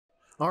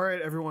All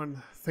right,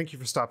 everyone. Thank you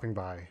for stopping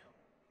by.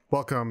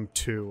 Welcome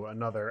to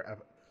another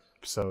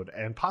episode,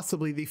 and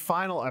possibly the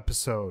final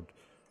episode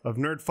of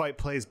Nerd Fight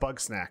Plays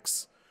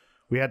Bugsnax.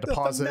 We had to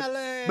pause it.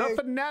 The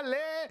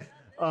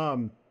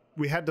finale.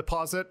 We had to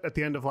pause it at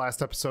the end of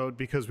last episode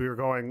because we were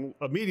going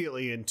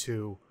immediately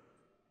into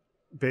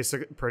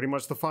pretty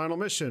much the final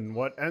mission.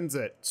 What ends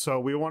it? So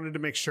we wanted to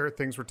make sure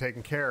things were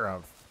taken care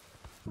of.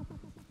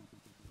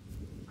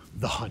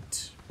 The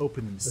hunt.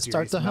 Open the mysterious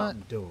Start the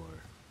mountain hunt. door.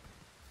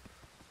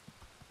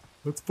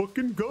 Let's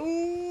fucking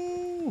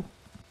go!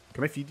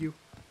 Can I feed you?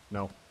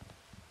 No.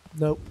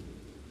 Nope.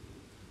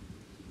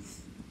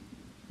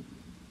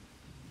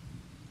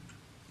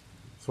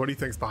 So what do you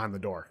think's behind the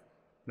door?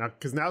 Now,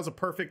 because now's a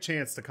perfect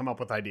chance to come up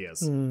with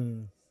ideas.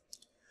 It's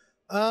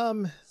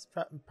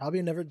probably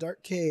another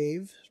dark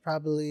cave. It's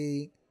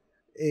probably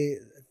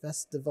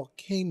that's the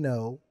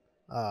volcano.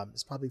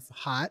 It's probably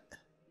hot.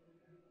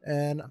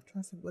 And I'm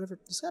trying to think whatever.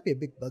 There's gotta be a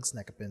big bug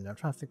snack up in there. I'm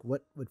trying to think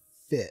what would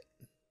fit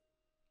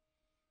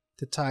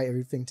to tie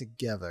everything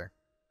together.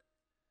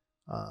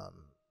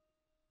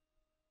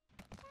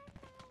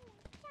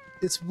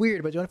 It's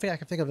weird, but the only thing I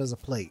can think of is a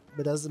plate.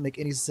 But it doesn't make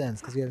any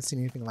sense because we haven't seen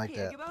anything like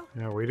that.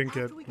 Yeah, we didn't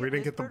get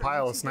the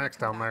pile of snacks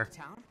down there.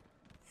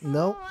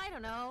 Nope. Oh, I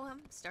don't know.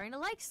 I'm starting to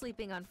like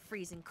sleeping on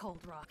freezing cold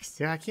rocks.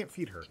 Yeah, I can't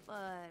feed her. But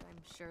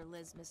I'm sure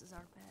Liz misses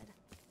our bed.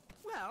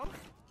 Well,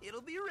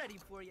 it'll be ready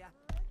for you.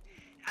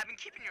 I've been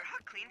keeping your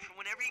hut clean for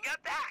whenever you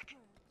got back.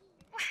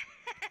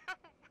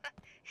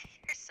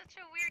 You're such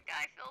a weird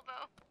guy,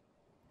 Philbo.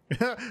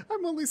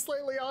 I'm only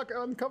slightly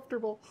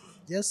uncomfortable.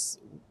 Yes,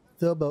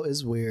 Philbo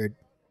is weird.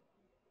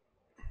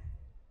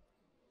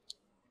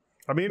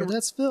 I mean, But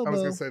that's I was gonna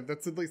Philbo. say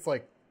that's at least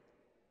like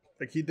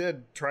he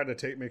did try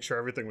to make sure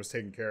everything was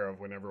taken care of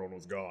when everyone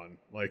was gone.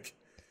 Like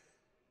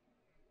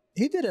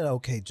He did an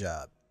okay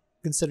job,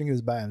 considering he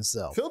was by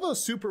himself.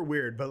 Philbo's super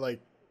weird, but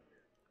like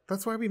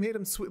that's why we made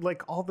him sweet.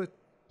 Like all the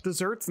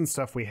desserts and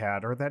stuff we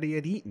had, or that he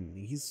had eaten,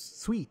 he's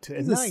sweet and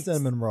He's nice. a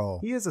cinnamon roll.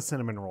 He is a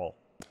cinnamon roll.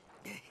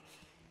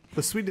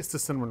 The sweetest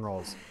of cinnamon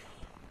rolls.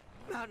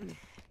 Mountain.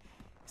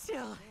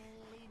 Still.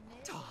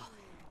 Tall.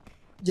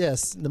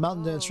 Yes, the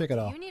mountain didn't shrink at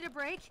all. You need a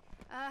break?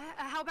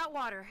 How about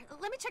water?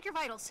 Let me check your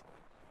vitals.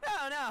 No.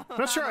 I'm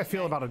not sure I'm I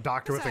feel okay. about a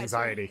doctor with Besides,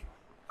 anxiety.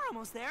 We're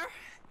almost there.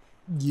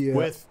 Yeah.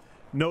 With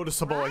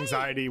noticeable Right.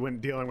 anxiety when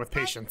dealing with But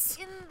patients.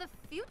 in the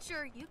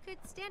future, you could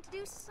stand to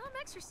do some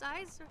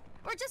exercise,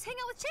 or just hang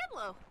out with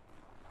Chandlo.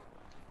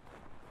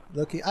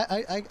 Loki,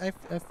 I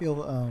feel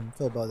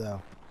Philbo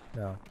though.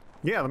 No.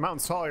 Yeah, the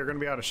mountain's tall, you're gonna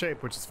be out of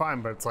shape, which is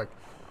fine, but it's like,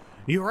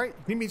 you alright?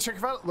 Need me to check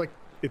your vital? Like,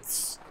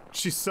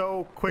 she's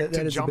so quick That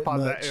to is a jump bit on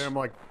that, much. and I'm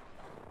like,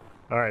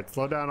 alright,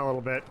 slow down a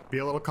little bit, be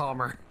a little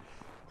calmer.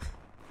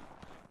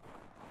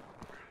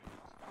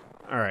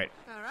 Alright,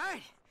 All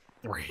right.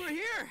 We're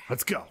here.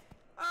 let's go.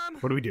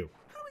 What do we do?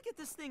 How do we get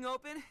this thing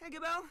open,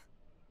 Eggabell?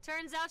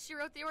 Turns out she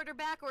wrote the order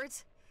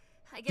backwards.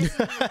 I guess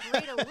even the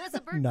great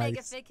Elizabeth Nice.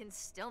 Megafig can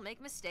still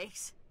make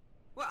mistakes.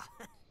 Well,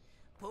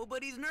 Po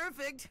Buddy's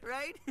nerfed,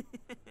 right?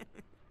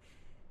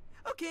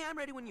 Okay, I'm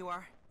ready when you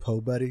are.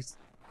 Po buddies.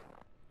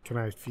 Can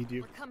I feed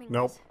you? We're coming.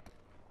 Nope.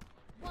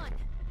 Liz. 1,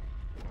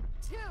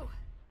 2,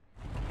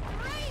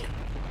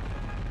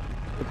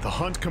 3. The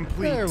hunt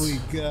complete. There we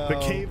go. The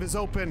cave is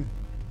open.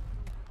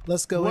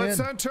 Let's go Let's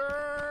in.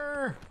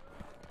 enter.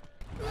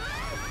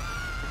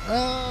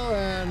 Oh,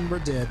 and we're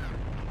dead.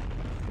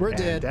 We're And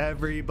dead.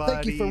 everybody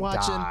Thank you for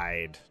watching.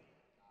 died.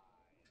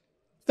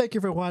 Thank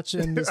you for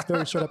watching this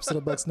very short episode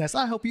of Bugsnax.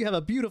 I hope you have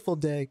a beautiful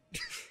day.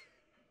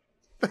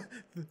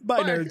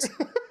 Bye, nerds.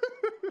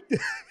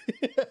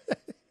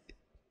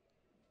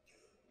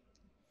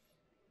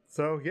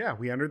 So yeah,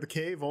 we entered the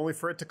cave only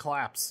for it to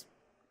collapse.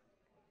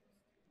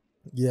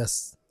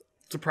 Yes.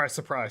 Surprise,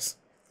 surprise.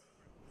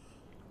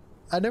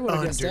 I never would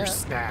have guessed Under that.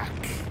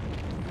 snack.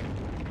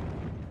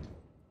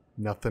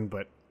 Nothing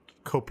but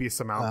copious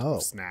amount Oh.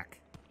 of snack.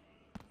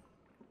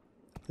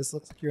 This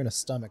looks like you're in a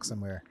stomach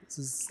somewhere. This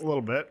is A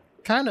little bit.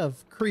 kind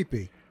of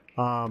creepy.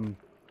 Some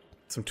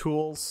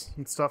tools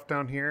and stuff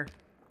down here.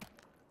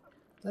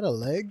 Is that a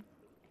leg?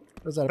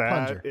 Or is that a That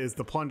plunger? is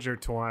the plunger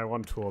to my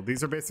one tool.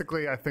 These are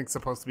basically, I think,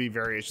 supposed to be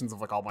variations of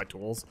like all my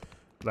tools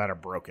that are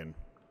broken.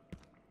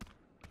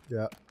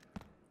 Yeah.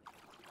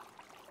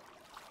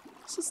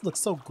 This just looks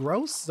so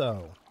gross,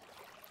 though.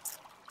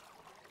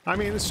 I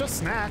mean, it's just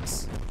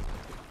snacks.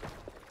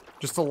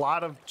 Just a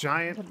lot of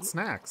giant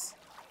snacks.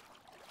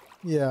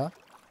 Yeah.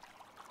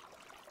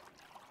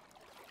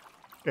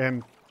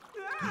 And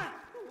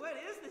What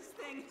is this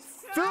thing?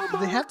 Do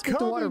they have to get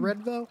the water coming.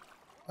 red, though?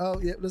 Oh,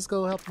 yeah, let's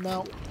go help them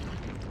out.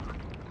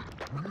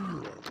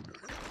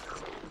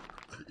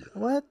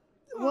 What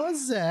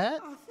was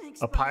that? Oh,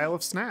 thanks, a buddy. pile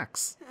of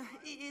snacks.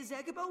 Is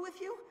Eggabell with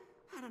you?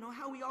 I don't know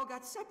how we all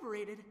got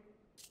separated.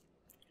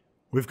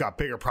 We've got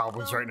bigger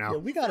problems right now. Yeah,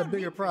 we got a Found me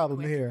bigger pretty problem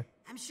quick. here.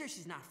 I'm sure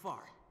she's not far.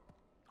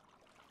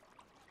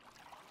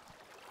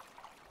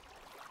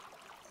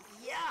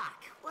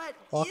 Yuck! What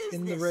Walk is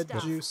in the this red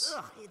stuff? juice.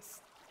 Ugh,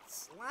 it's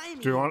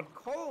slimy Do you want- and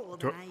cold.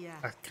 Do- and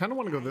I kind of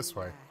want to go this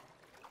way.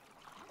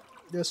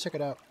 Let's check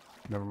it out.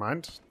 Never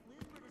mind.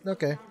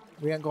 Okay,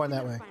 we ain't going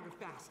that way. Find her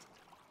fast.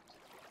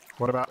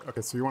 What about...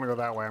 Okay, so you want to go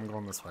that way. I'm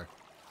going this way.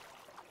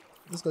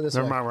 Let's go this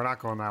Never way. mind, we're not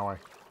going that way.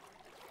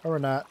 Or we're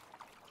not.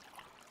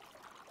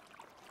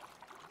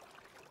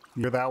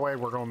 You're that way,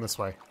 we're going this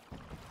way.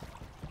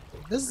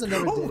 This is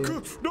another Oh, dead God.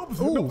 end. No,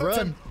 Ooh, no, that's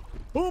run. it.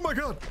 Oh, my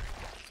God.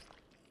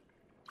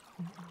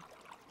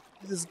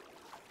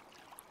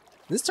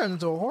 This turned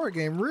into a horror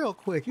game real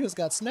quick. You just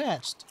got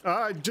snatched.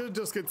 I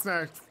just get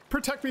snagged.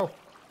 Protect me.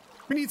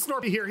 We need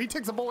Snorpy here. He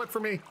takes a bullet for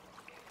me.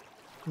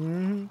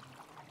 Mm-hmm.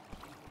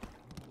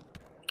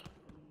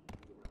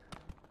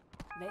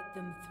 Let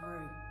them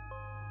through.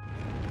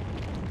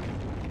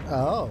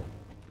 Oh.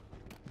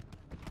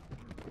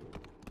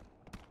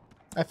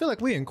 I feel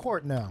like we in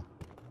court now.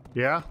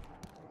 Yeah?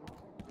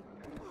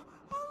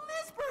 Oh,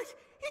 Lisbeth!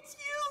 It's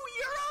you!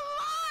 You're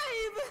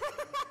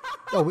alive!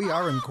 Oh, we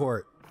are in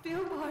court.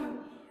 Bilbo,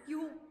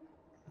 you're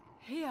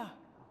here.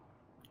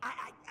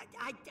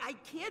 I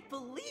can't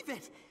believe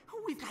it.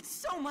 We've got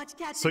so much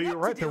catching So you're up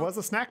right. to There do. was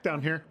a snack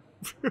down here.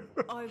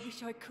 I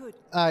wish I could.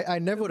 I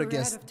never would have We're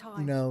out guessed, of time.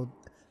 you know,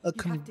 a You have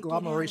to get out of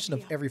conglomeration of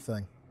here.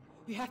 everything.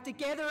 You have to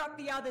gather up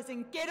the others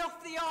and get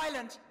off the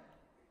island.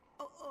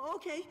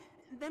 Okay,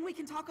 then we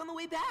can talk on the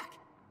way back.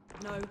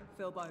 No,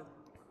 Bilbo.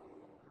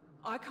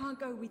 I can't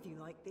go with you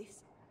like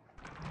this.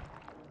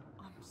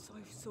 I'm so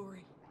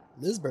sorry.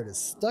 Lisbeth is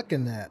stuck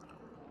in that.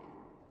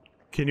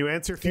 Can you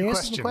answer a Can few you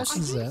answer some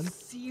questions? Are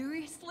questions? you then?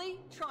 seriously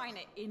trying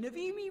to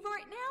interview me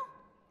right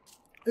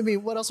now? I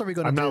mean, what else are we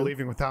going to I'm do? not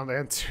leaving without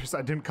answers.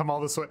 I didn't come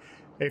all this way.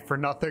 Hey, for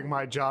nothing,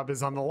 my job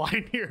is on the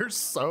line here,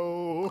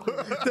 so...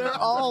 They're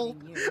all...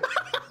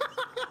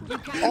 You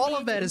came All here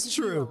of that to is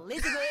interview true.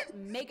 Elizabeth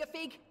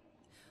Megafig?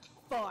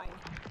 Fine.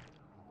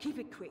 Keep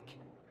it quick.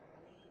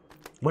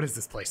 What is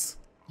this place?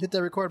 Hit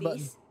that record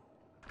button.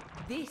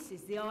 This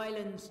is the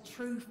island's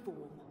true form.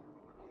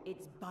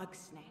 It's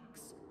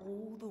Bugsnax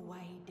all the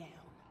way down.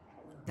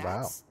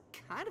 That's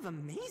kind of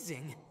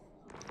amazing.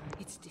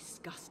 It's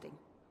disgusting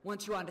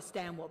once you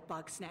understand what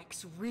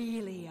Bugsnax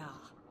really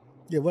are.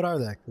 Yeah, what are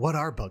they? What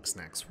are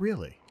Bugsnax,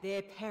 really?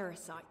 They're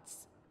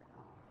parasites.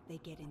 They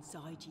get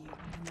inside you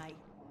and they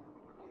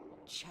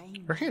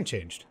change Her hand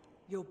changed.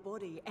 your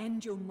body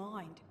and your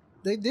mind.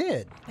 They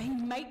did. They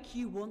make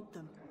you want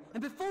them.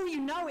 And before you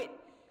know it,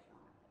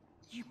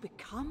 you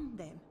become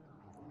them.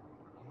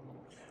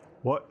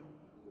 What?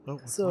 Oh,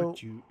 So-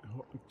 want you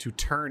to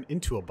turn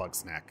into a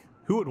Bugsnax?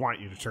 Who would want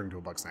you to turn into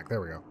a Bugsnax?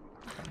 There we go.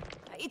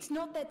 It's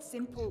not that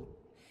simple.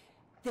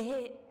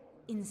 They're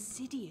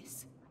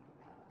insidious,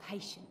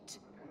 patient.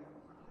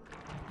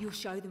 You'll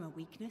show them a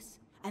weakness,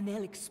 and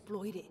they'll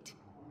exploit it.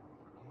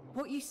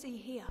 What you see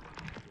here,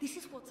 this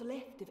is what's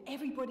left of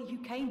everybody who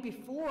came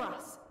before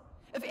us.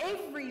 Of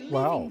every living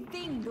Wow.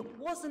 thing that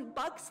wasn't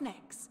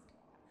Bugsnax.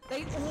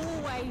 They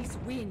always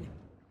win.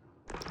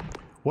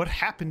 What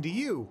happened to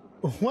you?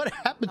 What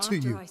happened to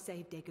After you? I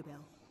saved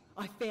Eggabell,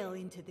 I fell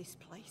into this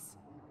place.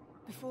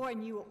 Before I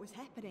knew what was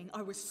happening,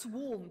 I was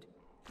swarmed.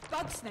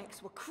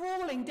 Bugsnax were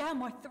crawling down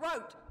my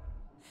throat.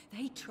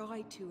 They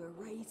tried to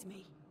erase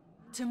me,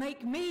 to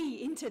make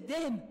me into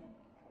them.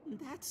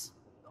 That's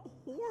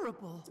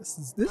horrible. This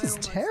is I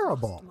almost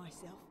terrible. lost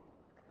myself.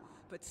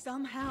 But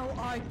somehow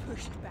I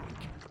pushed back.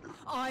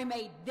 I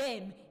made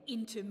them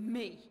into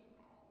me.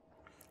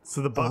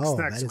 So the that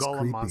Bugsnax is golem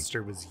creepy.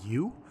 monster was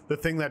you? The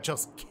thing that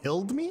just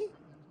killed me?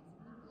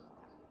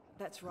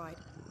 That's right.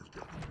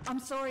 I'm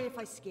sorry if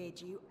I scared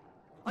you.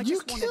 I You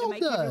just wanted to killed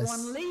make us.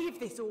 everyone leave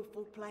this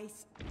awful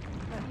place.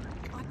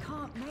 But I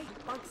can't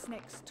make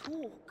Bugsnax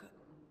talk.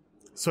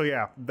 So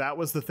yeah, that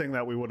was the thing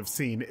that we would have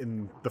seen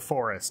in the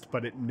forest,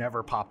 but it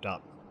never popped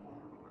up.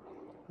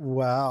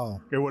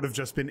 Wow. It would have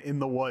just been in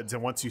the woods,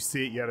 and once you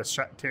see it, you had a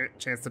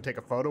chance to take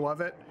a photo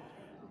of it,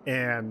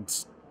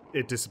 and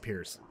it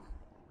disappears.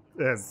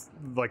 As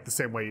like the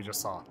same way you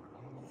just saw.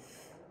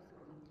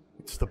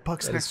 It's the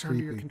Bugsnax under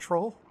your creepy.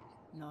 control?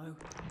 No.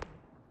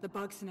 The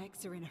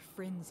Bugsnax are in a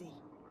frenzy.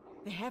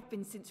 They have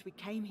been since we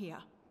came here.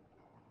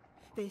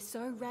 They're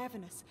so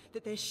ravenous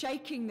that they're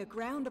shaking the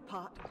ground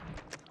apart.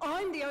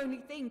 I'm the only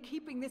thing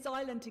keeping this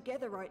island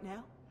together right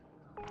now.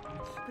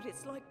 But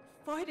it's like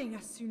fighting a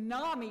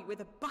tsunami with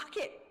a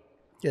bucket.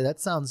 Yeah, that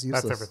sounds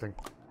useless. That's everything.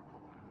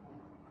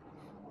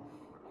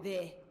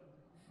 There.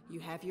 You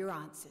have your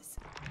answers.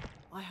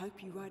 I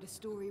hope you write a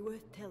story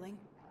worth telling.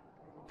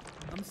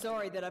 I'm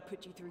sorry that I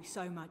put you through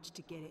so much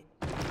to get it.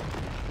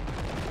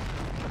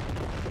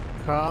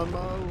 Come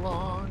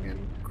along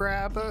and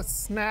grab a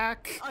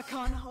snack. I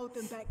can't hold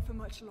them back for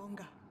much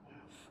longer.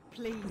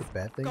 Please, The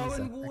bad thing go is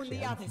and I warn actually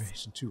the have others.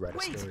 information to write a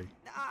Wait, story.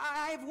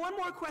 I have one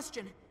more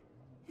question.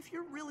 If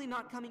you're really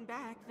not coming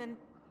back, then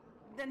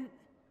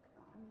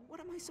what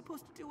am I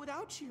supposed to do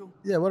without you?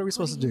 Yeah, what are we What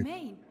supposed do to you do?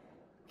 mean?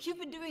 You've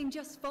been doing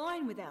just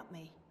fine without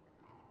me.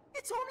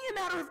 It's only a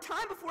matter of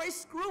time before I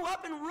screw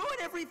up and ruin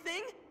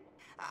everything.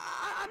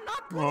 I'm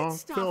not good Aw, at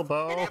stuff,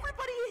 Bilbo. and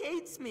everybody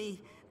hates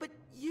me. But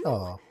you,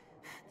 Aw.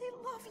 they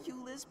love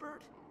you,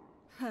 Lisbeth.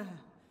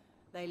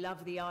 They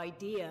love the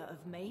idea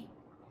of me.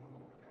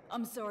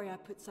 I'm sorry I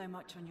put so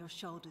much on your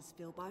shoulders,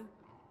 Bilbo.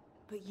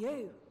 But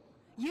you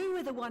You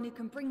are the one who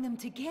can bring them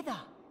together.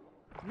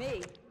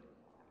 Me?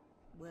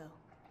 Well,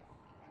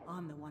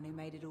 I'm the one who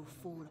made it all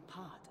fall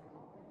apart.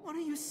 What are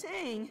you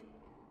saying?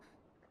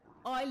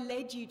 I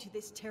led you to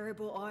this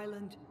terrible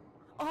island.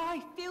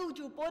 I filled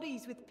your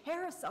bodies with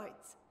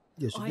parasites.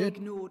 Yes, you I did.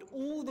 ignored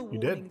all the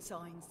did. warning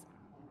signs.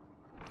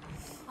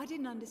 I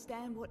didn't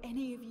understand what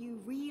any of you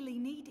really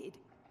needed.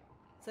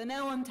 So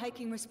now I'm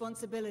taking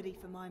responsibility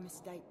for my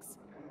mistakes.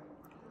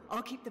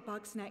 I'll keep the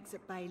Bugsnax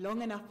at bay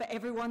long enough for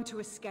everyone to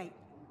escape.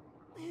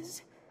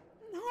 Liz,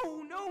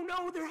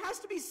 no, there has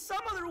to be some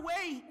other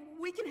way.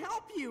 We can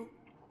help you.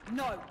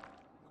 No.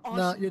 I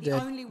No, should be you're the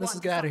dead. only Let's one just to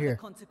get outta suffer here.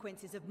 the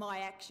consequences of my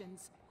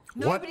actions.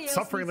 What? Nobody else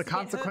Suffering the needs to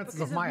get hurt consequences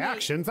because of my me.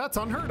 actions? That's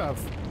unheard of.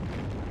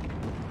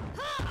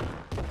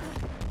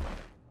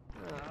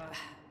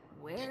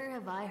 Where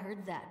have I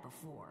heard that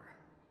before?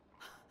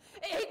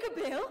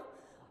 Ikabil,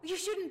 you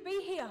shouldn't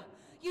be here.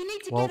 You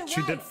need to Well, get away.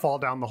 she did fall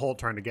down the hole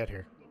trying to get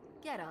here.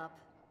 Get up.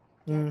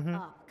 Get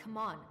up. Come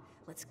on.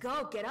 Let's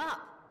go. Get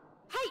up.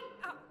 Hey!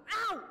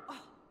 Ow! Oh,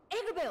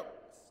 Ikabil,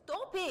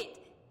 stop it!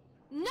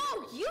 No,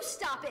 you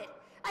stop it.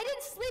 I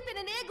didn't sleep in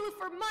an igloo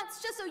for months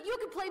just so you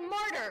could play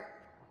martyr.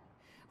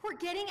 We're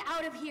getting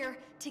out of here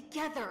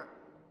together.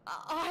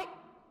 I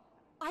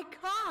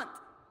can't.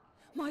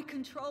 My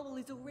control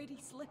is already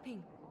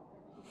slipping.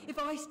 If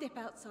I step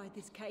outside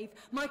this cave,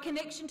 my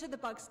connection to the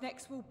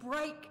Bugsnax will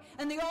break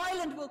and the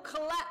island will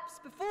collapse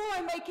before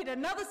I make it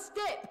another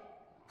step.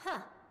 Huh.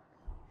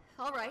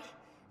 All right.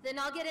 Then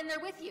I'll get in there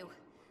with you.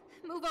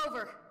 Move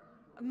over.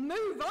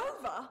 Move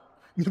over?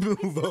 Move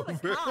It's not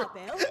over. a car,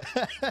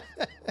 Bill.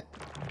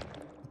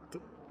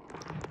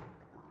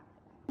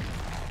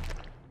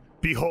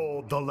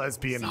 Behold the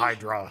lesbian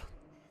Hydra.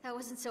 That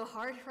wasn't so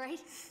hard, right?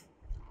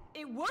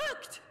 It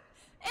worked!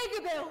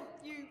 Ikabil,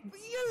 you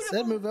beautiful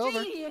Said move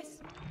over. genius!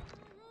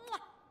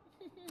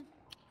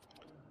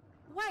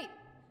 Wait,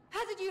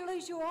 how did you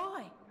lose your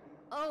eye?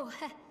 Oh,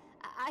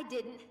 I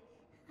didn't.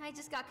 I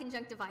just got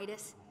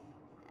conjunctivitis.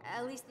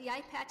 At least the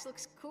eye patch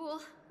looks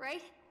cool,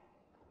 right?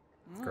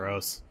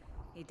 Gross.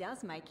 It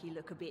does make you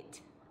look a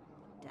bit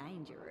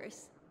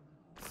dangerous.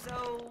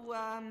 So,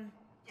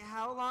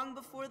 how long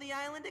before the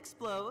island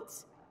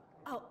explodes?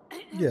 Oh,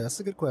 Yeah, that's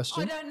a good I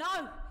question. don't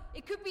know.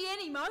 It could be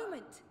any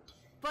moment.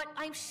 But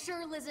I'm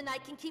sure Liz and I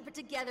can keep it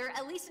together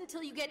at least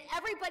until you get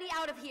everybody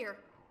out of here.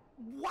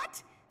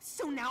 What?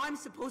 So now I'm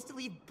supposed to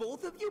leave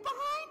both of you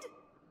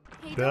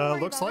behind? Hey, don't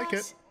worry looks about like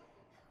us. it.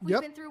 We've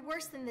Yep. been through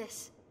worse than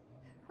this,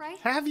 right?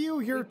 Have you?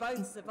 We You're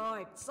both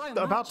survived so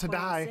about much to by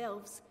die.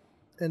 ourselves.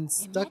 And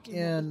stuck Imagine what we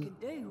in can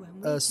do when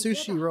a we're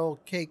sushi together. roll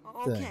cake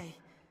thing. Okay.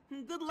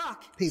 Good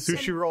luck. Pizza.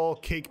 sushi roll,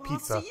 cake, Well, I'll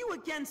pizza see you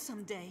again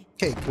someday.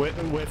 Cake. with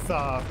Time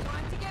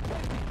to get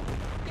moving.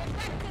 Get back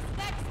to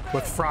Snaktooth.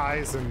 with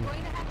fries and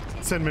Going to have to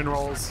take cinnamon a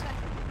rolls. shortcut.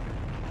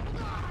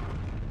 Hold on.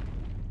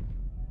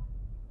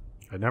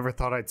 I never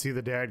thought I'd see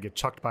the day I'd get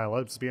chucked by a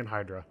lesbian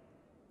Hydra.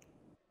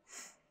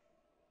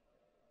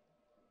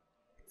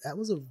 That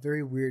was a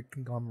very weird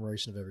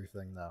conglomeration of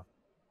everything, though.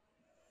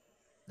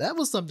 That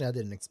was something I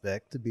didn't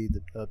expect to be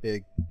a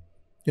big,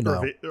 you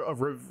know.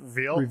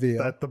 Reveal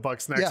Reveal. that the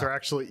Bugsnax Yeah. are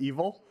actually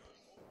evil.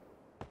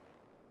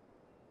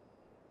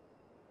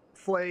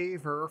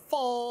 Flavor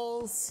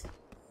Falls.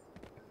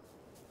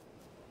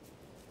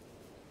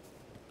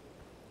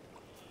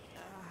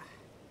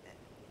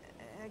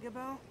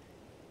 Agabel?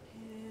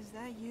 Is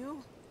that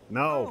you?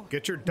 No, Oh.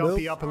 get your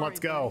dumpy Nope. up and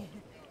let's Sorry, go.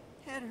 buddy.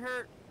 Head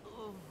hurt.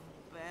 Oh,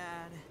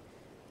 bad.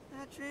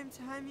 Not dream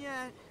time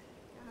yet.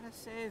 Gotta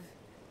save.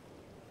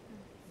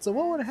 So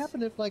what would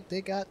happen if, like,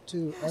 they got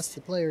to us,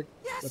 the player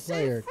Yes, character?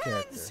 save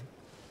friends!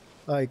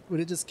 Like, would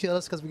it just kill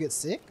us because we get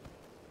sick?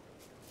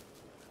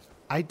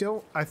 I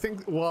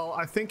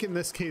think in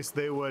this case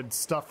they would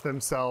stuff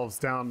themselves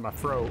down my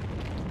throat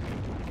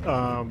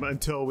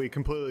until we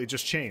completely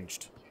just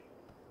changed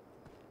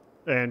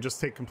and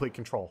just take complete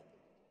control.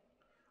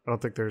 I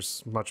don't think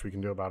there's much we can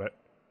do about it.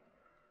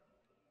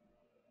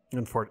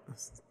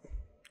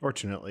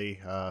 Unfortunately,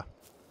 us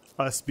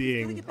Gotta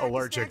being get back to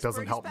allergic Snacksburg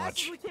doesn't as help fast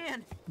much. as we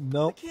can.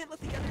 Nope. We can't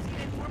let the others eat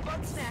any more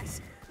bug snacks.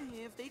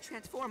 If they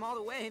transform all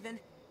the way, then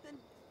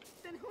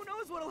who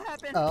knows what'll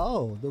happen?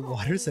 Oh, the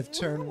waters have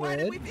turned why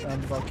did red. we be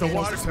And the The volcanoes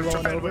waters have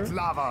blown filled over. with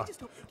lava. I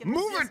just hope we can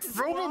Move it, resist and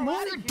Frodo! fall Move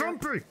out it, of here.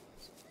 Dumpy!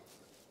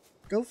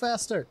 Go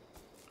faster.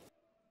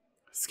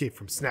 Escape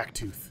from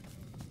Snaktooth.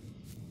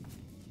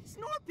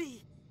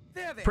 Snorpy!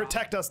 There they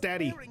Protect are. us,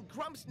 Daddy. Where in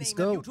Grump's Let's name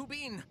go. have you two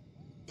been?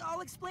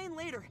 I'll explain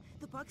later.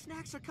 The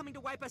Bugsnax are coming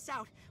to wipe us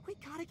out. We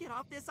gotta get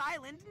off this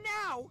island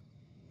now!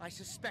 I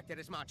suspected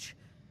as much.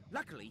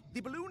 Luckily,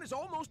 the balloon is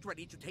almost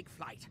ready to take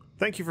flight.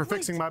 Thank you for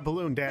fixing my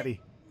balloon, Daddy.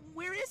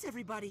 Where is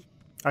everybody?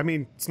 I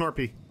mean,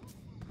 Snorpy.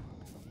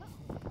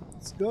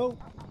 Let's go.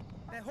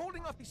 They're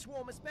holding off the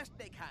swarm as best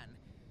they can.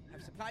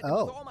 I've supplied them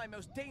Oh. with all my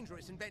most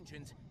dangerous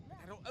inventions.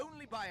 That'll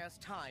only buy us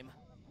time.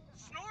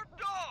 Snorp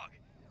Dog!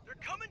 They're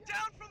coming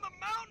down from the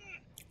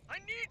mountain! I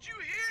need you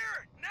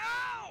here!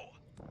 Now!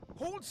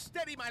 Hold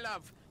steady, my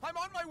love. I'm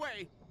on my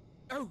way.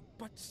 Oh,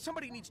 but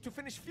somebody needs to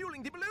finish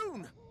fueling the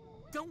balloon.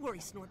 Don't worry,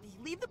 Snorpy.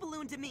 Leave the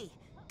balloon to me.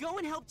 Go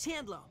and help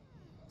Chandlo.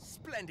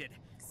 Splendid.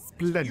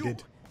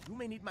 Splendid. You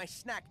may need my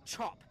snack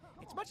chop.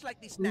 It's much like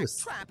the snack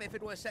trap if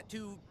it were set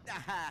to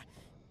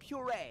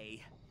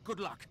puree. Good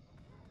luck.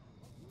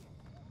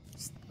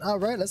 All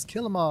right, let's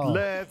kill them all.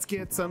 Let's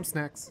get some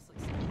snacks.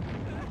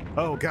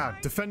 Oh god,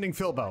 defending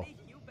Philbo.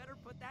 You better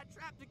put that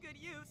trap to good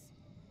use.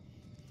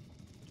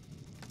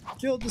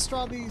 Kill the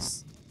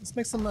strawberries. Let's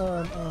make some,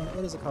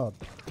 what is it called?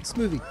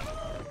 Smoothie.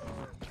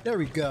 There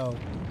we go.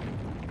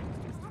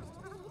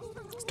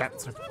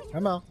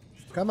 Come on.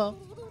 Come on.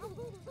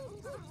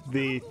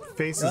 The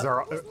faces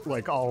are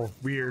like all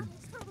weird.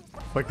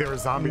 Like they were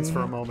zombies for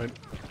a moment.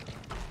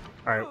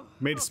 Alright,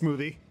 made a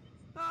smoothie.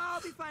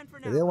 I'll be fine for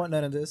now. They don't want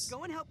none of this.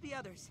 Go and help the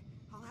others.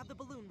 I'll have the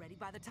balloon ready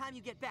by the time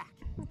you get back.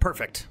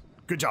 Perfect.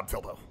 Good job,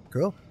 Philbo.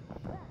 Cool.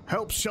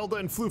 Help Shelda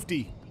and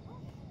Floofty.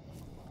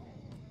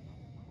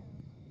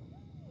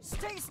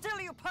 Stay still,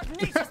 you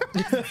pugnacious!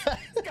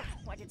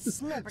 Why did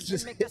Snapper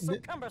make this so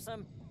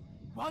cumbersome?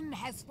 One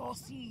has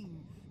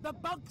foreseen. The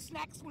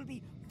Bugsnax will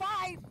be 5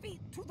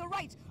 feet to the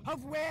right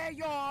of where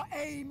you're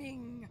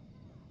aiming.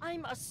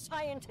 I'm a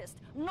scientist,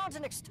 not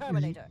an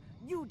exterminator.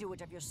 You do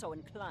it if you're so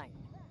inclined.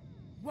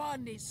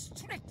 One is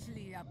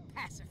strictly a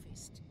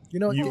pacifist. You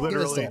know, You get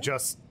literally us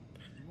just...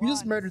 You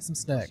just murdered some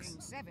snacks.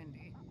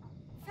 70.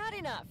 Not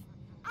enough.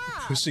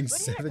 Ah, Pushing but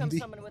here 70? comes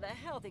someone with a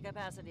healthy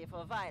capacity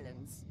for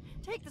violence.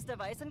 Take this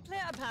device and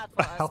clear a path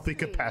for a us, healthy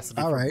please.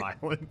 capacity All for right.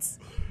 violence.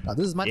 Oh,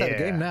 this is my type of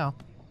game now.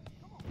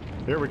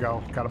 There we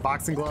go. Got a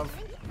boxing glove.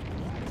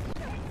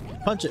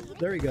 Punch it.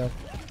 There we go.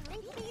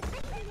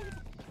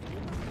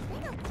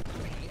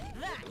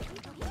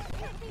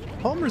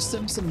 Homer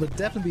Simpson would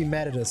definitely be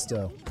mad at us,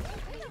 though.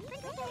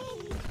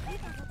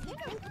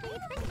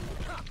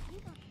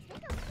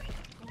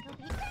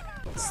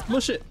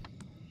 Smush it.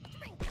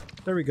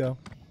 There we go.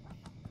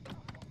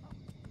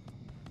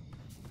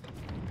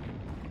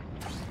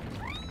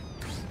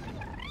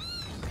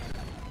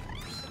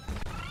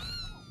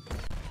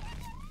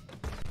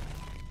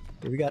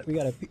 We got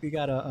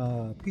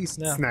a piece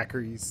now.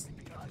 Snackeries.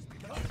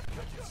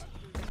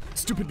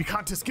 Stupid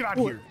Picantis, get out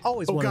Oh, here.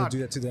 always Oh, wanted God. to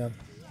do that to them.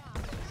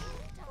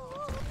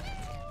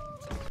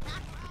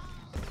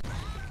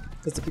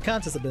 Because the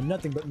Picantis have been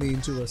nothing but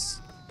mean to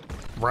us.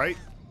 Right?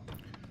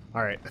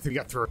 Alright, I think we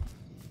got through.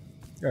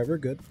 Alright, we're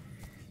good.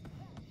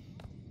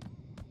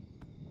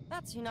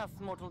 That's enough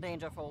mortal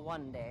danger for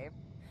one day.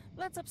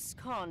 Let's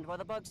abscond while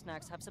the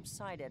Bugsnax have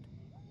subsided.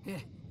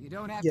 You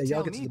don't have Yeah, to y'all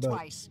tell get to me the boat.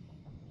 twice.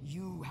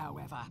 You,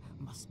 however,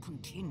 must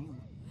continue.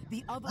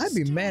 The others I'd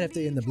be still mad if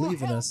they need end up your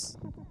leaving help. us.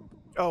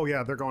 Oh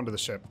yeah, they're going to the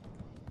ship.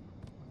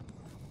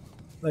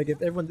 Like if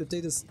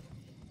they just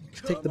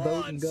take the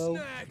boat and go.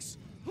 Snacks.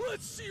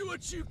 Let's see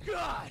what you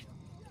got.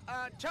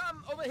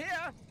 Chum, over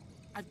here.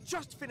 I've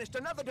just finished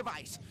another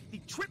device, the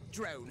trip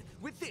drone.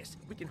 With this,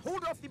 we can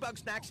hold off the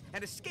Bugsnax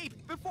and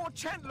escape before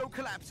Chandler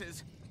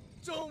collapses.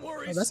 Don't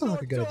worry, Oh, that sounds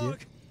like a good idea. Dog.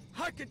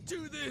 I could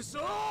do this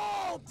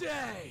all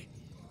day.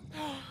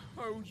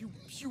 Oh, you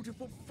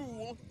beautiful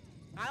fool.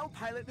 I'll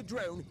pilot the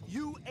drone,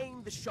 you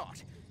aim the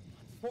shot.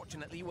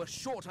 Unfortunately, we're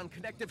short on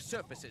connective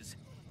surfaces.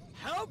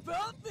 How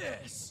about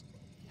this?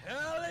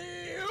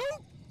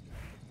 Alley-oop!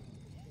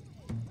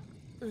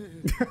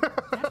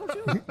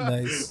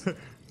 Nice.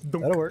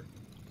 That'll work.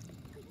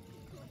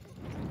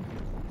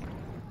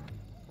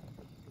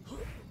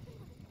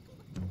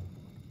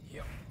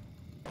 Yep.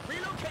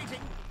 Relocating.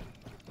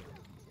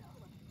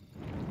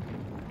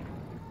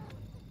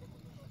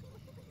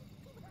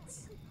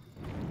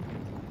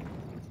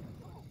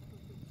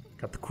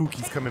 Got the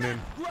cookies coming in.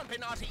 Grumpy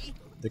naughty.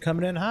 They're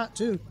coming in hot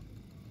too.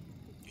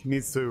 He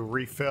needs to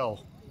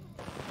refill.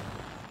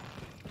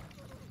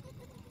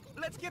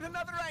 Let's get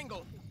another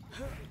angle.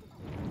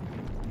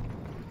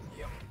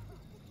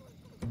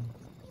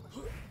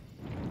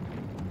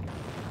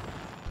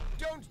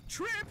 Don't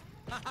trip.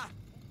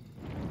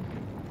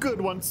 Good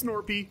one,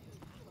 Snorpy.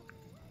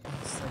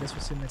 I guess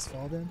we'll see you next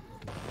fall then.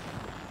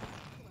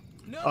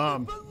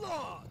 Nothing but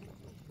log.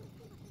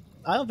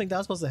 I don't think that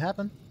was supposed to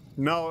happen.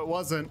 No, it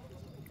wasn't.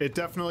 It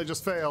definitely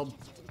just failed.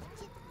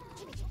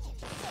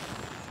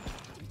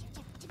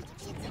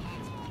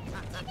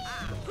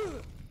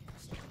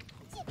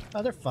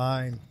 Oh, they're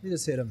fine. You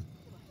just hit them.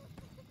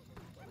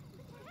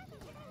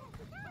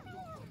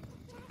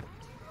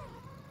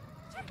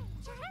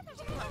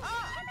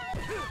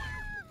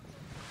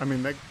 I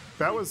mean,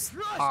 that was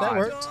odd. That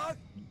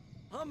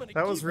worked.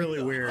 That was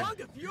really weird.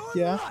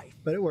 Yeah,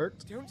 but it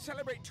worked. Don't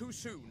celebrate too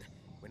soon.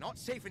 We're not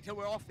safe until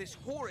we're off this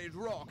horrid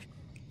rock.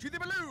 To the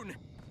balloon.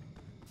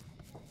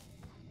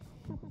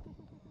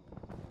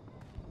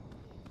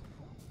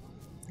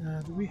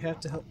 Do we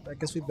have to help? I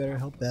guess we better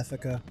help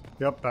Bethica.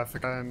 Yep,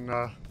 Bethica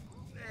and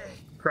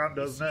Crowd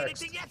does See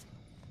next. anything yet?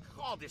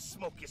 All this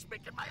smoke is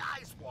making my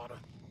eyes water.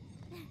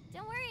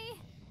 Don't worry.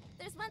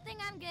 There's one thing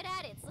I'm good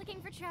at. It's looking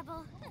for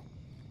trouble.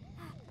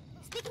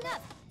 Speaking of,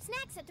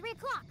 snacks at 3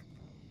 o'clock.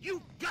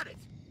 You got it.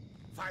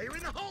 Fire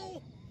in the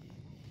hole.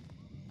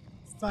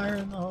 Fire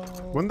in the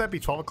hole. Wouldn't that be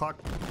 12 o'clock?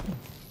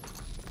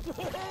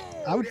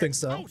 I would think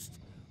so. Toast.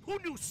 Who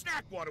knew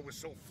snack water was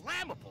so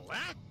flammable,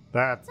 huh?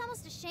 That It's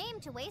almost a shame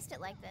to waste it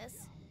like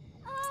this.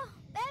 Oh,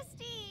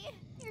 bestie!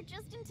 You're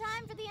just in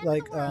time for the end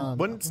Like, of the world.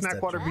 Wouldn't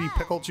snack water be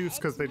pickle juice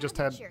because they just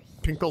had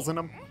pinkles in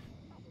them?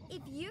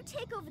 If you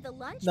take over the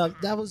lunch No,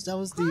 pad, that was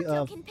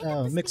Cromdo can pick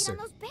up the mixer. speed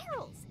on those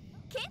barrels.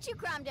 Can't you,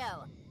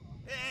 Cromdo?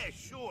 Yeah,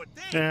 sure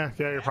thing. Yeah,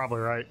 you're probably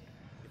right.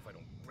 If I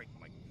don't break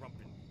my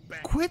grumpin'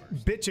 back Quit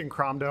first. bitching,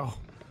 Cromdo.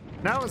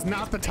 Now is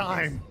not the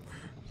time.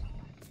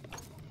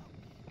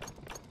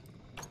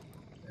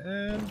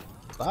 And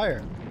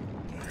fire.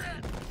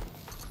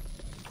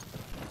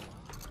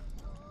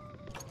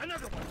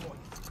 Another one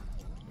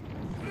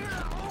for you.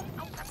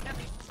 Oh, that's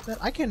heavy.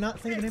 I cannot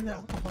think of a name that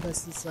alcohol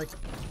that's just like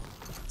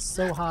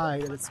so high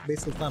that it's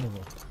basically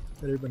flammable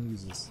that everybody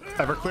uses.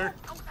 Everclear?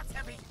 Oh, that's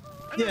heavy.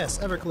 Yes,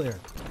 Everclear.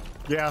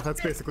 Yeah,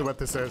 that's basically what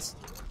this is.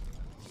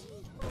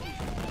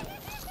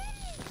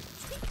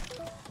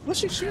 What'd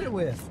she shoot it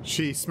with?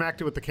 She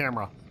smacked it with the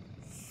camera.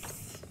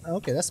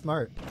 Okay, that's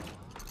smart.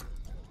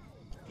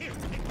 Here,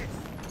 take this.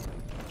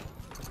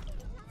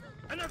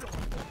 Another one.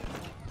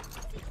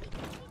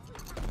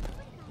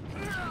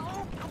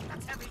 Oh,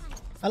 that's heavy.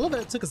 I love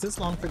that it took us this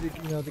long for the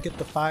to get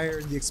the fire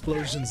and the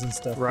explosions and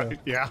stuff. Right, though.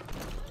 yeah.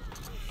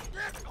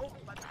 Oh,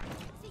 my God.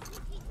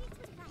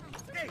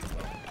 There you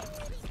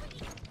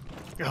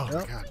go. Oh,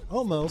 Yep, God.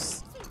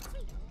 almost.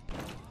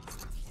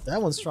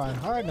 That one's trying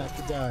hard not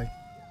to die.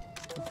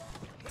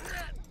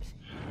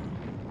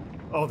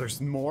 Oh,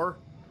 there's more?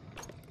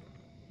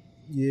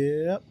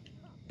 Yep.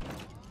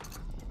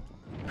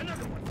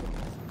 Another one.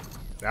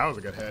 That was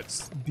a good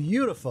hit.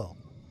 Beautiful.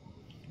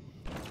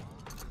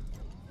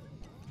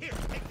 Here,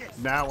 take this.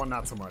 That one,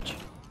 not so much.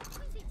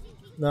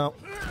 No.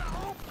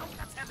 Oh,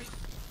 that's heavy.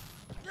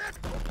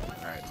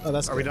 Alright. Oh,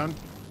 that's Are we good. done?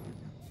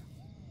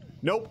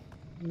 Nope.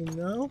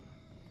 No.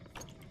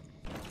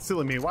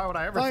 Silly me. Why would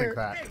I ever Fire. think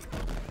that?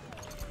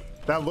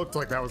 That looked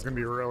like that was going to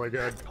be really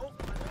good.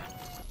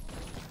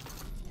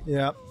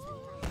 Yep.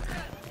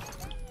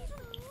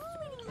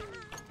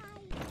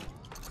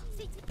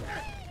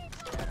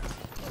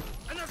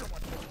 Another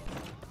one.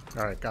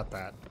 Alright, got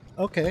that.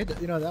 Okay,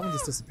 that one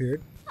just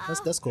disappeared.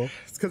 That's cool.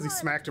 It's because he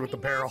smacked it with the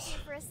barrel. I lost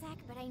you for a sec,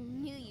 but I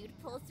knew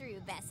you'd pull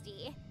through,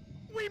 bestie.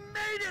 We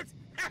made it!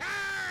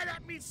 Ha-ha!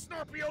 That means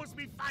Snorpy owes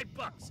me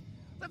 $5.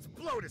 Let's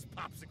blow this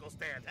popsicle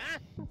stand,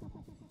 huh?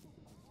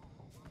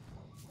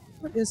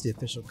 What is the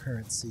official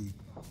currency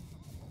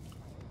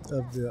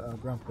of the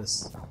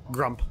Grumpus?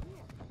 Grump.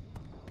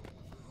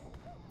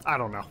 I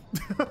don't know.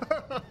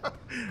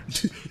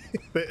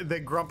 they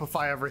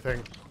grumpify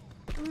everything.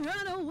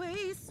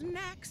 Runaway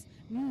snacks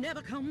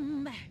never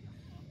come back.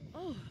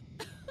 Oh.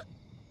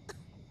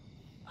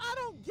 I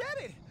don't get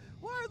it.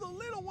 Why are the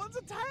little ones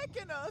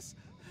attacking us?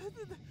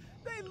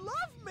 They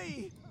love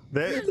me.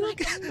 They,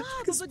 Like a mob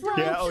of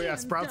yeah, oh yeah, adoption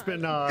Sprout's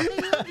been dogs.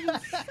 They love you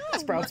so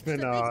Sprout's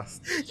been much that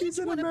they He's each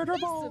in a want murder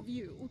piece ball. of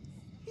you.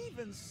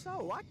 Even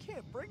so, I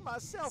can't bring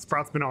myself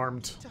Sprout's been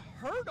armed. to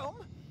hurt them.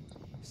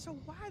 So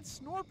why'd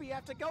Snorpy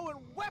have to go and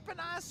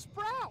weaponize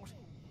Sprout?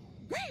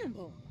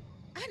 Ramble,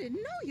 I didn't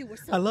know you were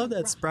so I love that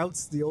rock.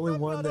 Sprout's the only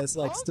one that's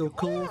like still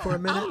cool for a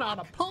minute. not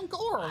a punk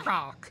or a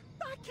rock.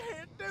 I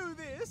can't do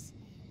this.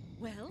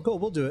 Well, Cool,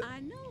 we'll do it. I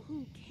know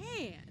who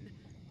can.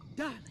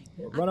 Darling,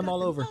 Run 'em I've got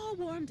all over. all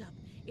warmed up.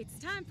 It's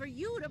time for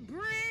you to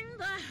bring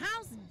the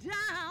house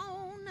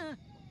down.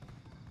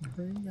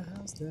 Bring the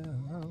house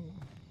down.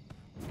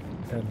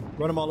 And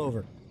run them all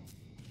over.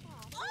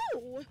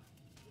 Oh!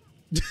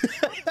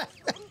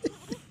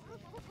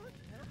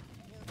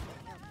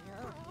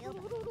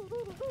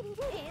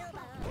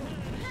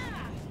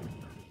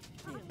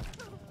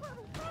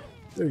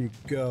 There you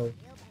go.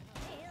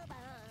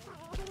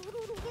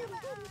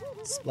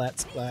 Splat,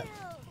 splat.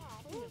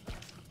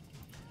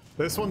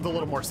 This one's a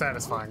little more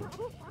satisfying.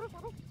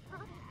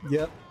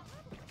 Yep.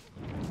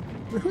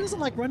 Who doesn't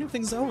like running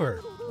things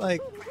over?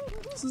 Like,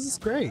 this is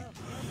great.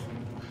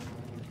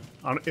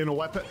 In a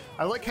weapon.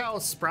 I like how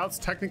Sprout's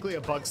technically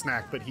a bug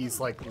snack, but he's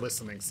like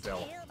listening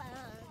still.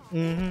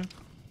 Mm-hmm.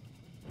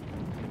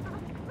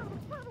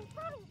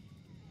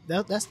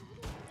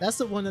 That's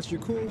the one that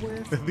you're cool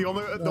with. the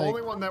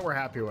only one that we're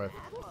happy with.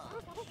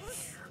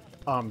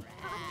 Come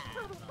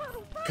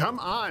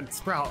on,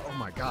 Sprout. Oh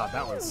my god,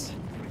 that was...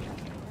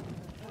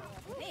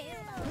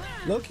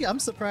 Loki, I'm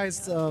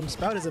surprised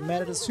Sprout isn't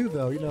mad at us too,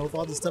 though. With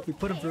all the stuff we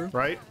put him through.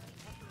 Right?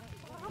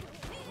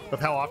 With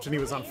how often he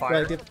was on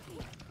fire. Like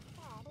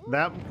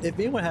if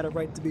anyone had a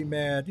right to be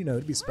mad,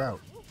 it'd be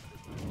Sprout.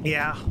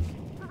 Yeah.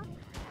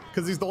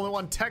 Because he's the only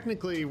one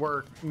technically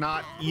we're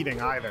not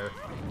eating either.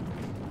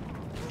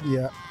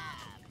 Yeah.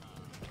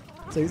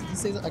 So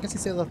I guess he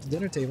stays off the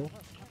dinner table.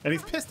 And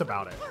he's pissed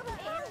about it.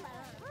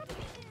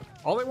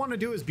 All they want to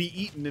do is be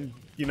eaten and,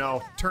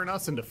 turn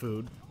us into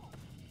food.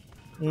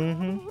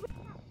 Mm-hmm.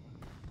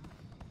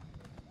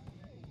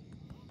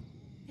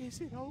 Is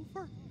it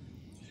over?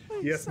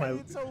 Yes, say my...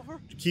 it's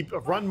over.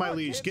 Run, my I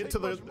liege. can't Get to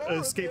take the much more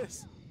of escape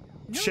this.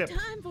 No ship.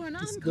 time for an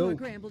Let's encore, go.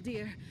 Gramble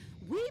dear.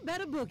 We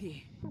better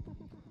boogie.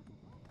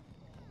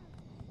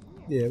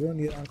 Yeah, we don't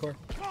need an encore.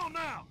 Come on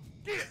now.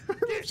 Get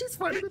She's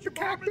fighting with the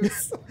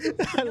cactus.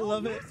 I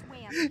love it.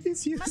 He's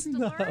Must using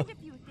have the... learned a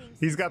few things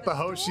He's got the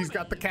hose, she's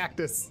got the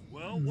cactus.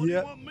 Well, what do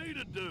you want me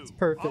to do? It's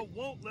perfect. I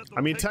won't let them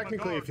I mean, take my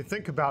technically, if you garden.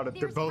 think about it,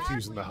 they're There's both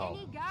using the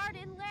hardly hoe.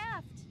 any garden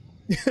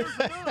left. There's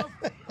enough.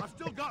 I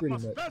still got Pretty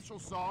my much. special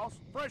sauce,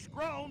 fresh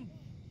grown.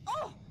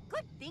 Oh,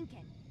 good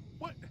thinking.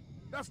 What?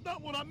 That's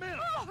not what I meant.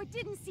 Oh, I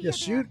didn't see Yeah, you there.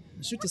 shoot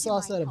the Would you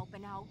sauce mind at him.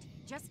 helping out?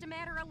 Just a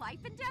matter of life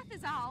and death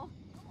is all.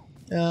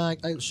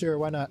 Sure,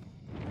 why not?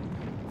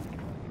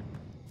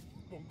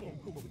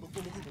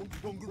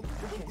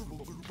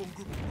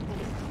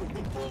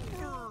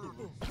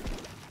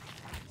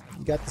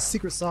 You got the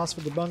secret sauce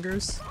for the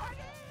bungers.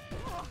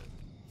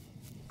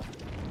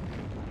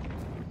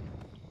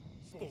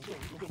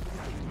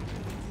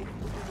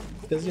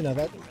 Because, you know,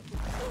 that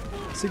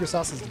secret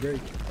sauce is great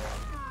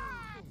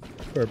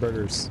for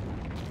burgers.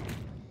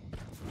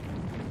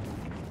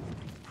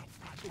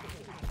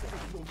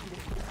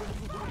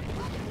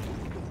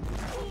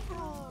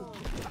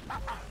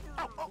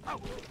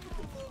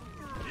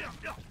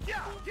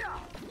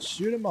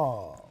 Shoot them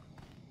all.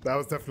 That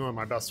was definitely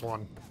my best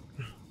one.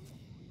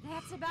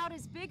 That's about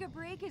as big a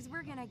break as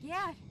we're gonna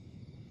get.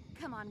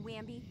 Come on,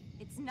 Wamby.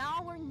 It's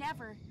now or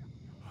never.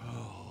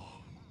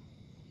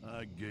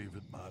 I gave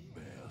it my I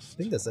best.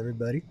 think that's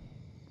everybody.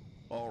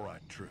 All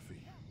right, Triffy.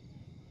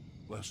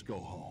 Let's go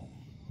home.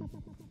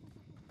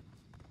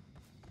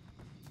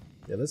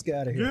 Yeah, let's get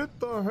out of here. Get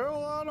the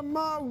hell out of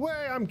my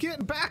way! I'm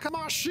getting back on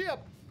my ship!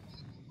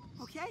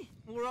 Okay,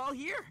 we're all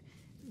here.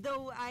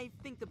 Though I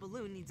think the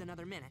balloon needs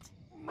another minute.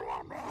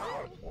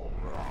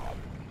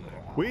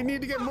 We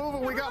need to get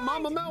moving, we got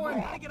Mama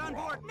Melon! Gotta get on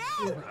board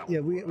now! Yeah,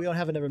 we don't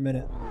have another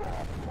minute.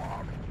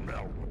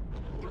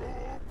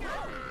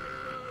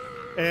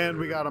 And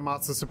we got a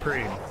Matzo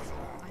Supreme.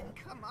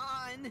 Come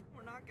on,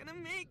 we're not gonna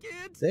make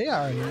it. They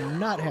are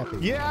not happy.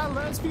 Yeah,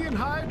 lesbian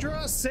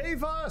Hydra,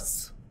 save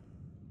us!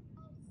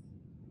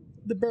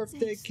 The birthday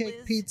Thanks, cake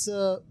Liz.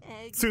 pizza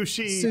Egg.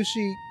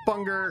 sushi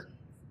Bunger,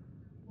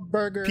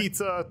 burger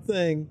pizza,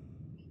 thing.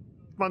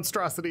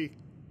 monstrosity.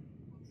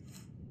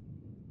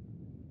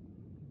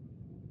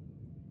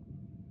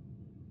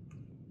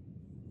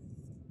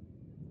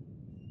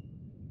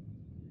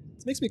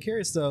 This makes me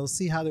curious though.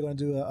 See how they're going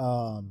to do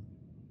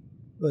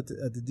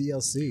the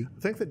DLC. I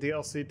think the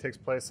DLC takes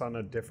place on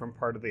a different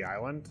part of the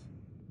island.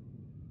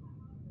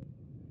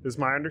 Is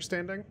my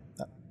understanding.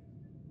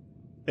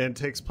 And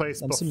takes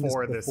place I'm assuming it's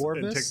before this. before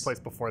It this? takes place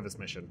before this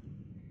mission.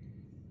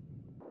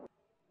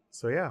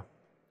 So yeah,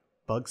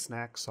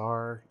 Bugsnax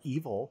are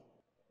evil,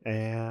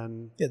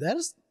 and Yeah, that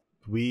is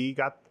we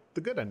got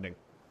the good ending.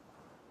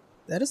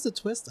 the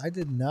twist I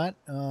did not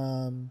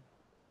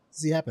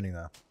see happening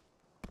though.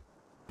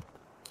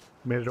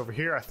 Made it over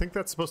here. I think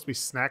that's supposed to be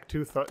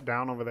Snaktooth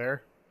down over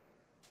there.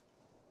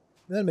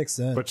 That makes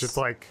sense. Which is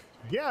like,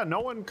 yeah, no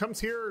one comes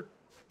here.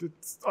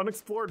 It's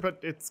unexplored, but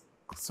it's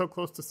so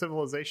close to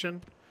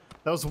civilization.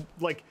 That was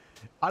like,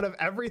 out of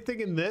everything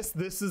in this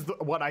is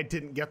what I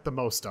didn't get the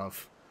most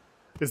of,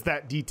 is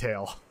that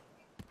detail.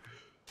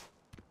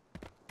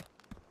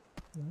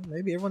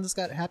 Maybe everyone just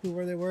got happy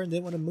where they were and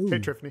didn't want to move. Hey,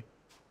 Triffany.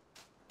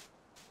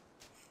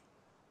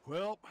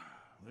 Well,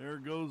 there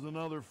goes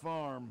another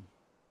farm.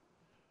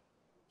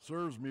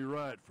 Serves me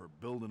right for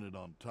building it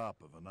on top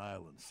of an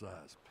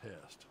island-sized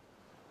pest.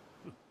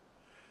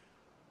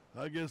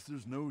 I guess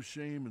there's no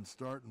shame in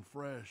starting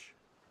fresh.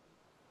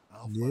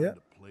 I'll find a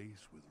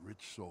place with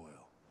rich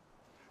soil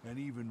and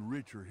even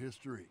richer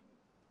history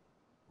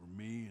where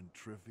me and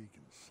Triffy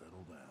can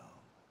settle down.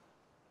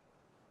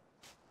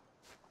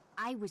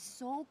 I was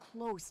so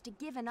close to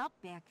giving up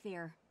back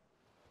there.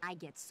 I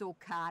get so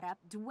caught up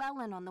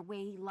dwelling on the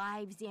way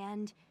lives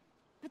end.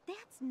 But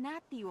that's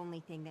not the only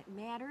thing that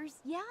matters,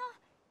 yeah?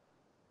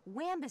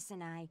 Wambus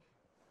and I,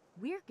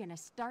 we're gonna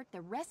start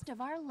the rest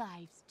of our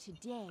lives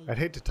today. I'd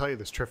hate to tell you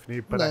this,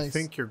 Triffany, but I Nice.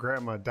 think your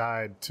grandma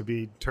died to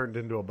be turned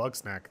into a bug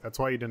snack. That's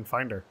why you didn't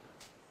find her.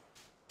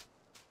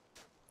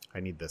 I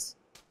need this.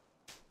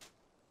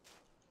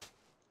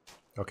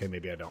 Okay,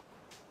 maybe I don't.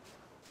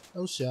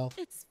 Oh, Shell.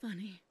 It's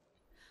funny.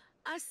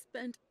 I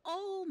spent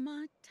all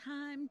my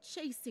time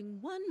chasing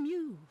one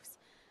muse,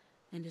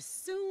 and as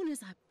soon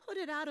as I put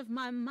it out of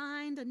my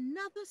mind,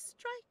 another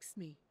strikes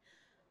me.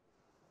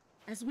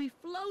 As we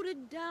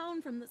floated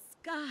down from the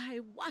sky,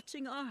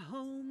 watching our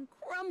home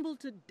crumble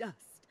to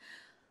dust,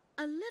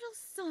 a little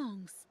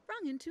song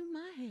sprung into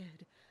my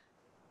head.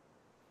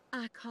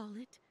 I call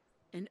it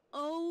an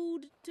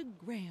ode to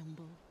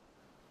Gramble.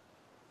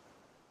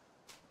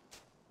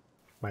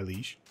 My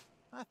liege.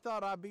 I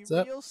thought I'd be What's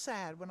up? real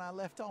sad when I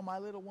left all my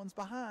little ones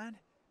behind.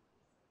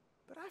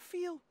 But I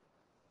feel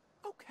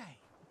okay.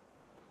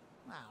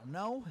 I don't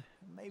know.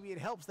 Maybe it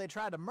helps they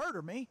tried to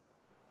murder me.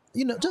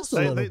 You know, just a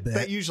little bit.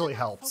 That usually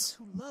helps.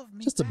 Folks who love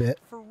me Just a back bit.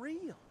 for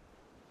real.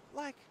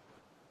 Like,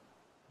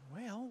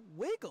 well,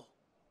 Wiggle.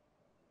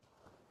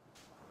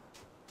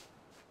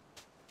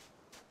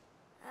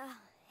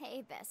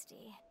 Hey,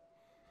 bestie.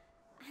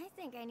 I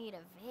think I need a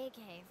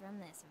vacay from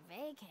this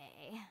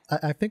vacay.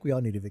 I think we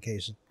all need a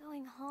vacation.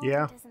 Going home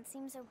Yeah. doesn't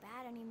seem so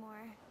bad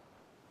anymore.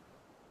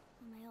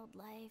 My old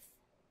life,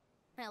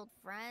 my old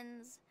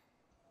friends,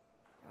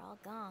 they're all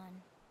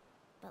gone.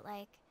 But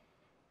like,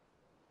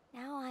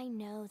 Now I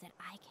know that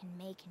I can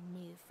make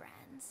new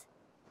friends.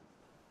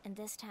 And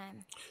this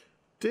time,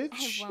 Did I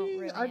she? won't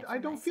ruin it I for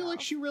don't feel like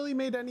myself. she really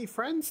made any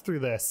friends through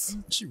this.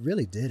 She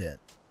really didn't.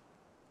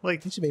 I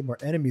Like, think she made more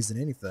enemies than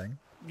anything.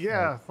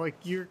 yeah, like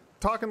you're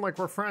talking like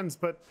we're friends,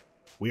 but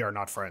we are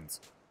not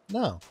friends.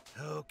 No.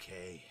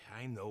 Okay,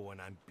 I know when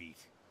I'm beat.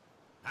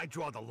 I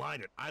draw the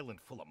line at island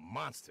full of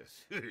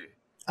monsters.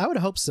 I would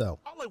hope so.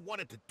 All I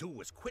wanted to do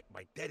was quit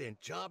my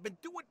dead-end job and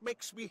do what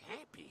makes me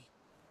happy.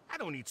 I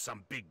don't need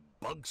some big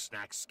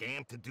Bugsnax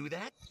scam to do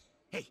that.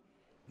 Hey,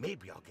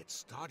 maybe I'll get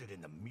started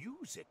in the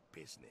music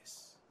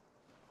business.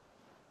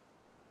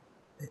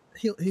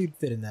 He'd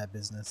fit in that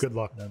business. Good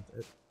luck. No,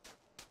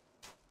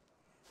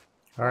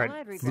 All right, While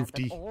I regret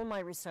Floofty. that all my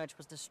research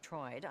was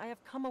destroyed, I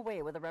have come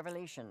away with a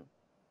revelation.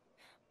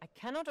 I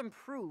cannot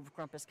improve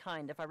Grumpus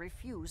kind if I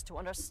refuse to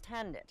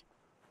understand it.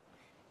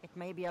 It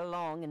may be a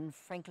long and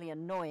frankly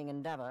annoying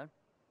endeavor,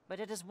 but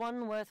it is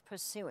one worth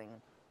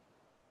pursuing.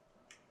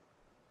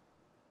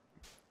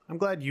 I'm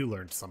glad you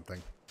learned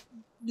something.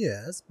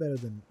 Yeah, that's better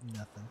than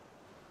nothing.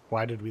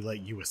 Why did we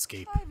let you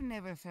escape? I've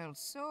never felt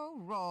so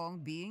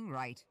wrong being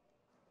right.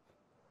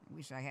 I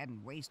wish I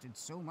hadn't wasted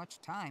so much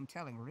time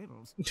telling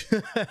riddles.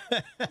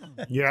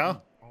 Yeah?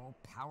 All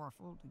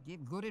powerful to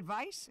give good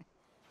advice.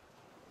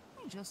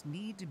 I just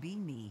need to be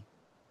me.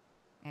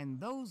 And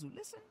those who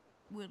listen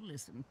will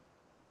listen.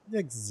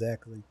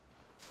 Exactly.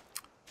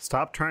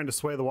 Stop trying to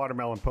sway the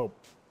watermelon pope.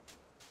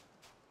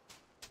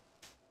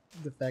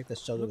 The fact that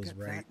Sheldon Look was at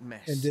right that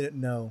mess. and didn't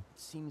know.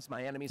 Seems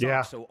my enemies Yeah.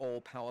 aren't so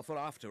all-powerful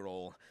after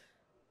all.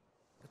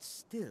 But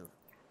still,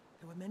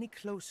 there were many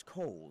close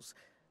calls,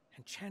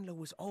 and Chandler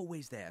was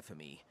always there for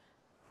me.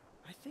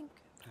 I think.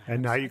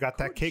 And now perhaps you I got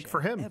that could cake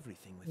for share him.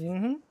 Everything with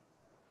Mm-hmm. you.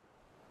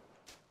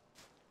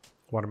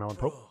 Watermelon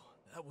pope. Bro,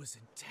 that was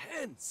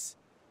intense.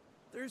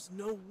 There's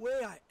no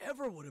way I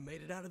ever would have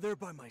made it out of there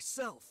by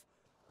myself.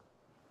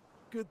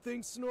 Good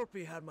thing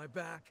Snorpy had my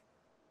back.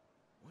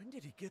 When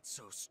did he get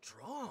so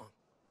strong?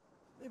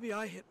 Maybe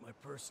I hit my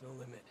personal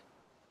limit.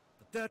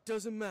 But that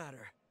doesn't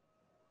matter.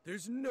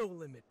 There's no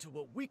limit to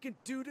what we can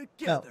do Now,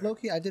 together.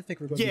 Loki, I did think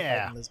we were going to Yeah. be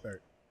fighting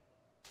Lisbert.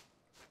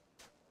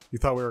 You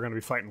thought we were going to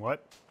be fighting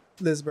what?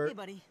 Lisbert. Hey,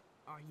 buddy.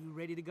 Are you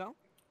ready to go?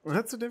 Well,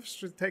 that's a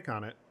different take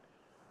on it.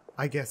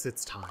 I guess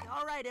it's time.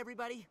 All right,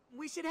 everybody.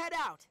 We should head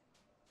out.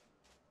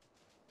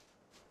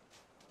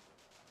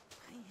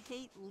 I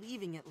hate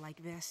leaving it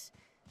like this.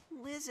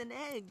 Liz and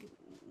Egg,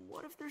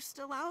 what if they're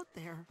still out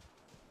there?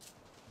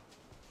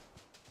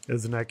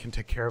 Liz and I can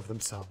take care of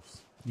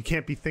themselves. You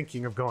can't be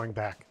thinking of going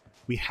back.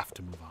 We have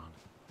to move on.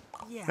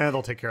 Yeah.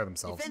 They'll take care of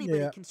themselves. If anybody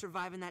Yeah. can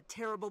survive in that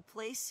terrible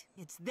place,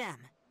 it's them.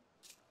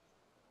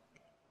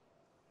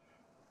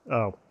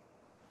 Oh,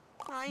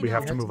 I We know,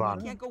 have to move on.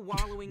 We can't go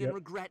wallowing Yep. in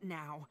regret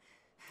now.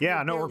 yeah,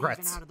 We're no barely even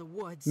regrets. out of the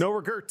woods. No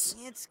regrets.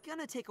 It's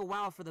gonna take a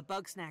while for the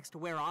Bugsnax to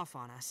wear off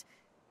on us.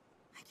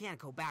 I can't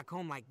go back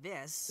home like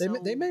this.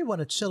 They may want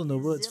to chill in the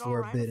is woods it for a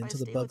alright bit if I until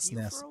the stay bugs with you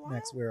nest for a while?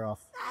 next wear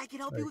off. I can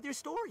help Right. you with your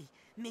story.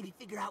 Maybe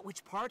figure out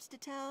which parts to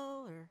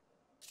tell, or...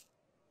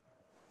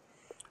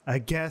 I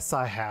guess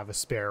I have a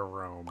spare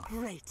room.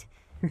 Great.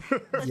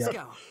 Let's Yep.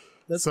 go.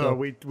 Let's So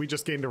go. we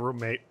just gained a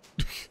roommate.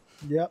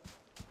 Yep.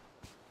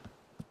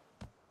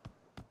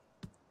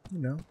 You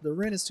know, the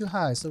rent is too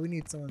high, so we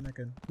need someone that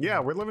can. Yeah,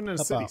 we're living in a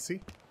help city, out.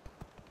 see?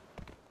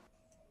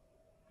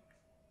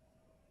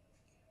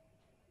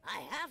 I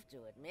have to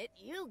admit,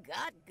 you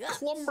got guts.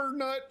 Clumber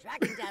nut.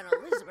 Tracking down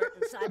Elizabeth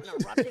inside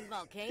an erupting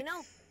volcano?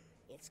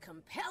 It's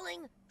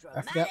compelling,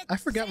 I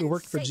forgot we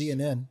worked for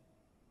sensational. GNN.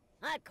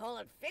 I'd call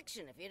it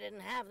fiction if you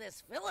didn't have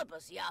this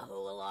Philippus Yahoo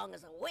along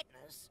as a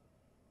witness.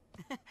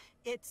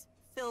 It's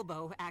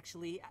Philbo,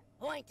 actually.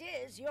 Point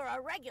is, you're a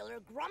regular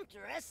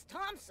Grumpter S.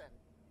 Thompson.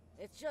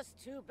 It's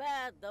just too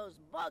bad those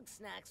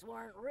Bugsnax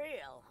weren't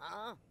real,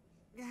 huh?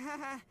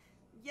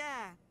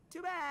 Yeah,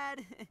 too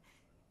bad.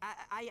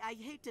 I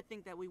hate to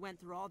think that we went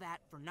through all that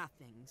for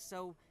nothing,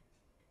 so...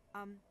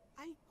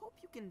 I hope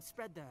you can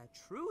spread the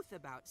truth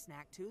about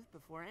Snaktooth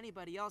before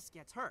anybody else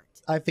gets hurt.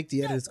 I think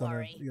the editor's Don't gonna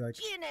worry, be like,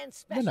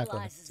 GNN they're not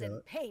gonna specializes tell in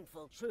it.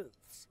 painful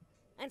truths.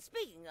 And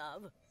speaking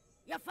of,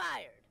 you're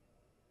fired.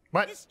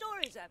 What? This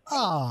story's a page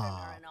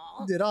Ah, turner and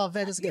all. did all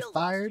that just but get you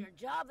fired? Lost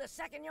your job the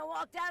second you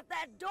walked out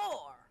that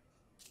door.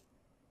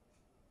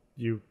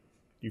 You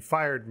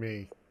fired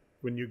me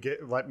when you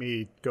let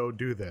me go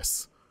do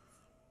this.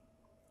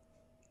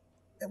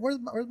 Where's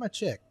my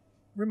check?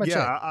 Where's my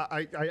Yeah,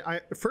 check?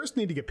 I first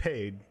need to get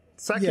paid.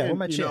 Second, Yeah, where's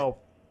my you check? know,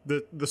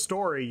 the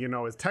story, you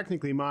know, is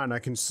technically mine. I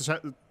can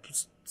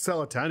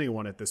sell it to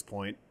anyone at this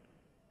point.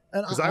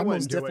 And Because I went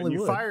most and do it. And definitely you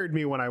would. fired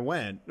me when I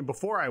went,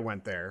 before I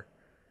went there.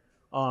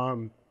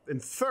 And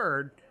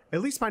third,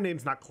 at least my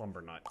name's not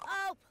Clumbernut.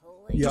 Oh,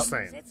 please. Just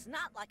saying. It's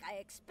not like I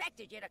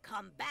expected you to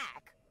come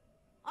back.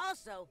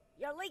 Also,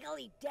 you're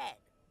legally dead.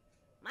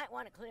 Might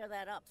want to clear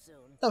that up soon.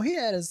 Oh, he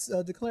had us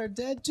declared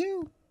dead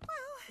too.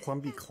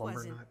 Clumby It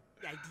wasn't Clumbernut.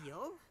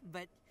 ideal,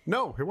 but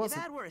No, it we've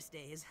wasn't. had worse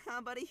days,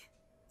 huh, buddy?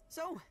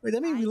 So, Wait,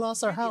 that means we I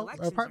lost our hear the house, our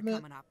elections are apartment.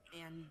 coming up,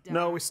 and,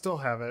 No, we still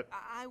have it.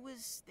 I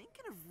was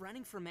thinking of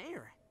running for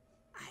mayor.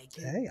 I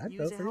can I'd use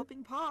go a for you.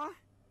 helping paw.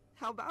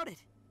 How about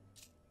it?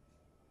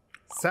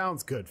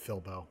 Sounds good,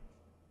 Philbo.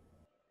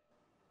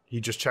 He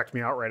just checked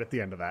me out right at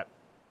the end of that.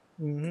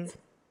 Mm-hmm.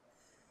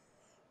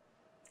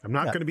 I'm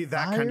not going to be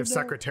that kind fired, of though?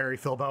 secretary,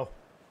 Philbo.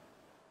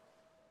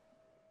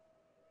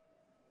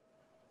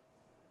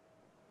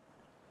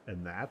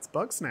 And that's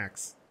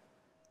Bugsnax.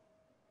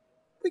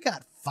 We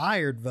got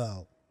fired,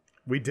 though.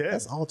 We did.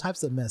 That's all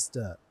types of messed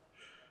up.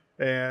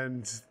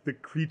 And the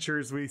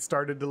creatures we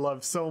started to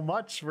love so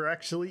much were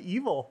actually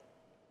evil.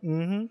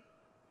 Mm-hmm.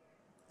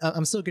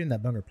 I'm still getting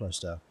that bunger plush,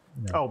 though.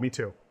 You know. Oh, me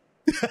too.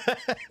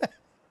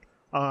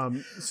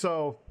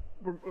 So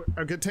I'm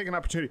going to take an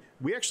opportunity.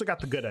 We actually got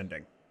the good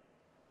ending.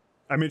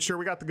 I made sure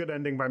we got the good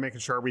ending by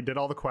making sure we did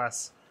all the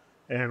quests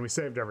and we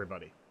saved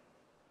everybody.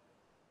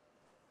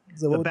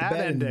 So what would the bad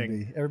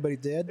ending be? Everybody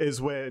dead?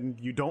 Is when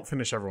you don't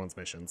finish everyone's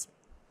missions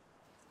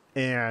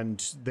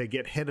and they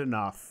get hit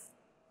enough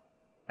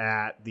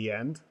at the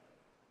end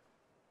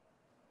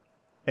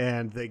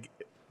and they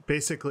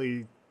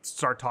basically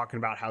start talking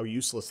about how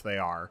useless they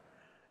are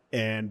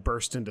and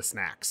burst into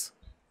snacks.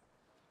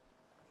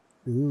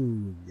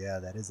 Ooh, yeah,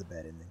 that is a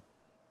bad ending.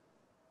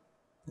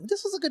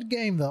 This was a good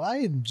game, though. I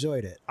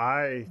enjoyed it.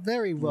 I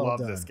very well love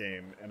done. this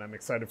game, and I'm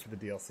excited for the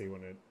DLC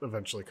when it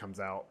eventually comes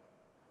out.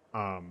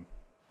 But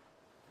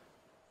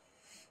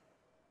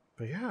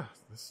yeah,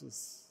 this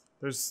is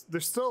there's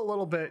still a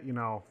little bit, you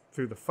know,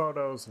 through the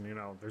photos, and you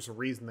know, there's a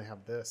reason they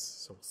have this,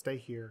 so we'll stay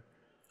here.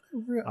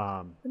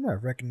 I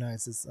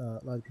recognize this,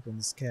 a lot of people in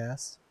this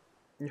cast.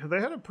 Yeah, they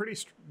had a pretty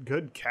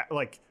good cast.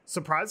 Like,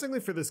 surprisingly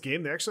for this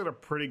game, they actually had a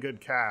pretty good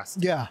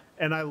cast. Yeah,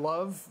 and I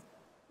love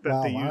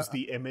that they use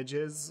the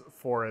images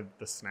for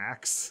the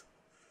snacks.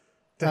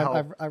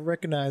 I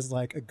recognize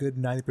like a good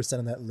 90%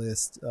 of that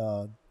list.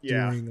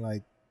 Doing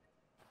like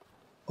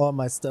all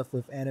my stuff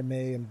with anime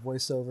and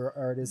voiceover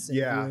artists.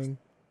 And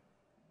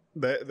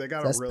doing. They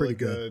got a really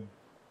good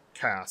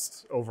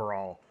cast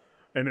overall.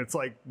 And it's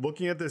like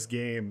looking at this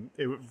game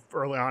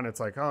early on, it's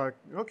like, oh,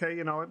 okay,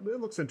 you know, it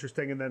looks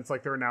interesting. And then it's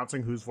like they're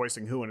announcing who's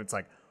voicing who. And it's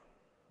like,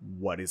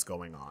 what is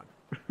going on?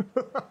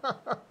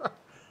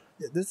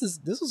 This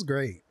was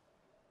great.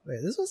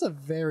 This was a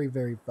very,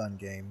 very fun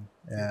game.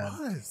 And it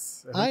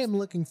was. I am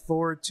looking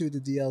forward to the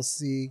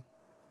DLC.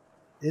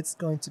 It's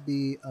going to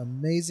be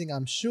amazing,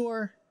 I'm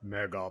sure.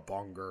 Mega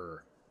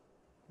Bunger.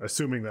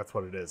 Assuming that's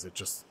what it is. It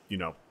just, you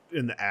know,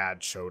 in the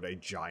ad showed a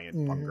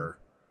giant bunger.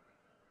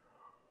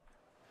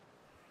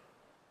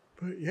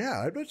 But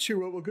yeah, I'm not sure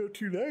what we'll go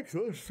to next.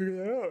 Let's figure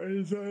that out.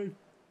 As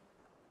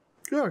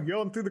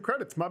going through the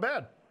credits. My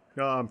bad.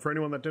 For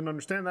anyone that didn't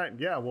understand that,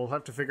 yeah, we'll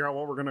have to figure out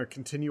what we're going to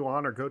continue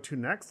on or go to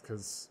next,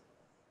 because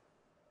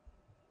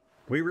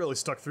we really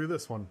stuck through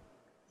this one.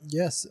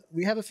 Yes,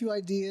 we have a few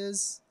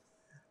ideas.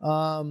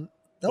 Don't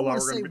want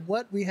to say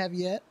what we have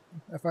yet,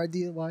 for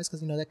idea-wise,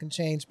 because, you know, that can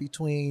change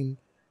between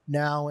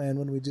now and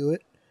when we do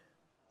it.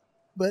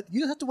 But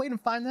you have to wait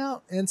and find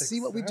out and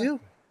see what we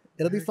do.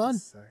 It'll be fun.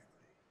 Exactly.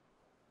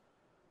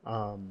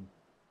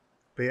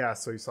 But yeah,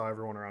 so you saw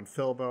everyone around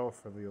Philbo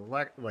for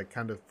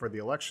the for the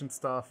election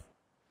stuff.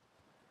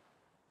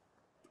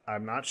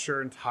 I'm not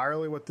sure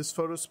entirely what this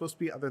photo is supposed to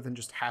be, other than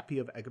just happy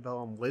of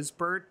Eggabell and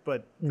Lizbert,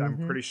 but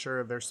I'm pretty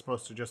sure they're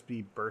supposed to just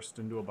be burst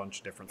into a bunch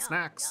of different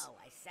snacks. No,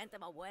 I sent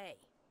them away.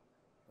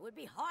 It would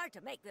be hard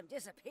to make them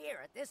disappear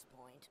at this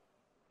point.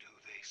 Do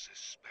they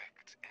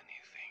suspect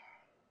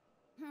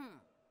anything?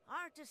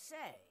 Hard to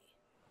say.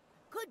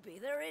 Could be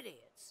they're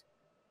idiots.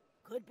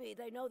 Could be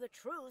they know the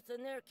truth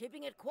and they're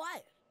keeping it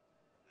quiet.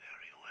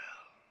 Very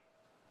well.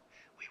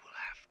 We will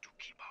have to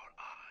keep our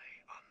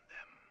eye on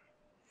them.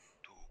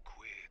 Tu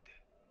quid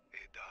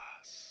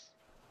edas.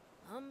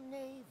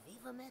 Omne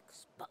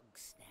vivamex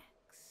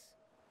Bugsnax.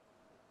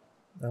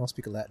 I don't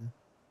speak Latin.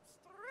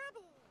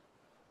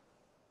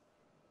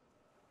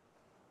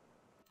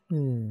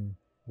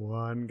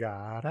 One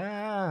got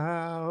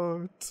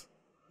out.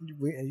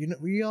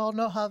 We all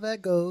know how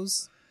that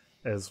goes.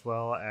 As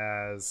well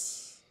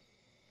as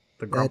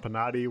the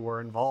Grumpinati were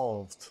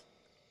involved.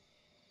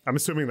 I'm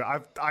assuming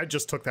that I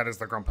just took that as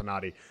the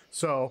Grumpinati.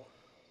 So,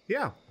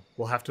 yeah,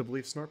 we'll have to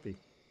believe Snorpy.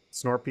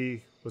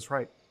 Snorpy was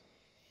right.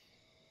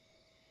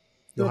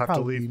 There'll have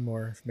probably be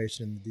more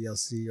information in the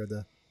DLC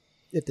or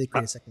if they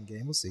create a second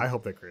game. We'll see. I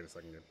hope they create a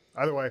second game.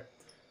 Either way,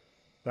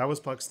 that was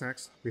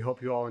Bugsnax. We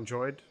hope you all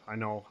enjoyed. I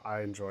know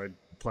I enjoyed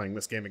playing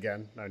this game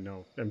again. I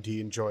know MD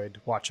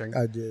enjoyed watching.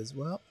 I did as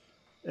well.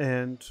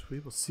 And we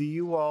will see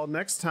you all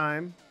next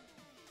time.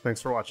 Thanks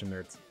for watching,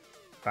 nerds.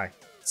 Bye.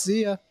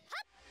 See ya.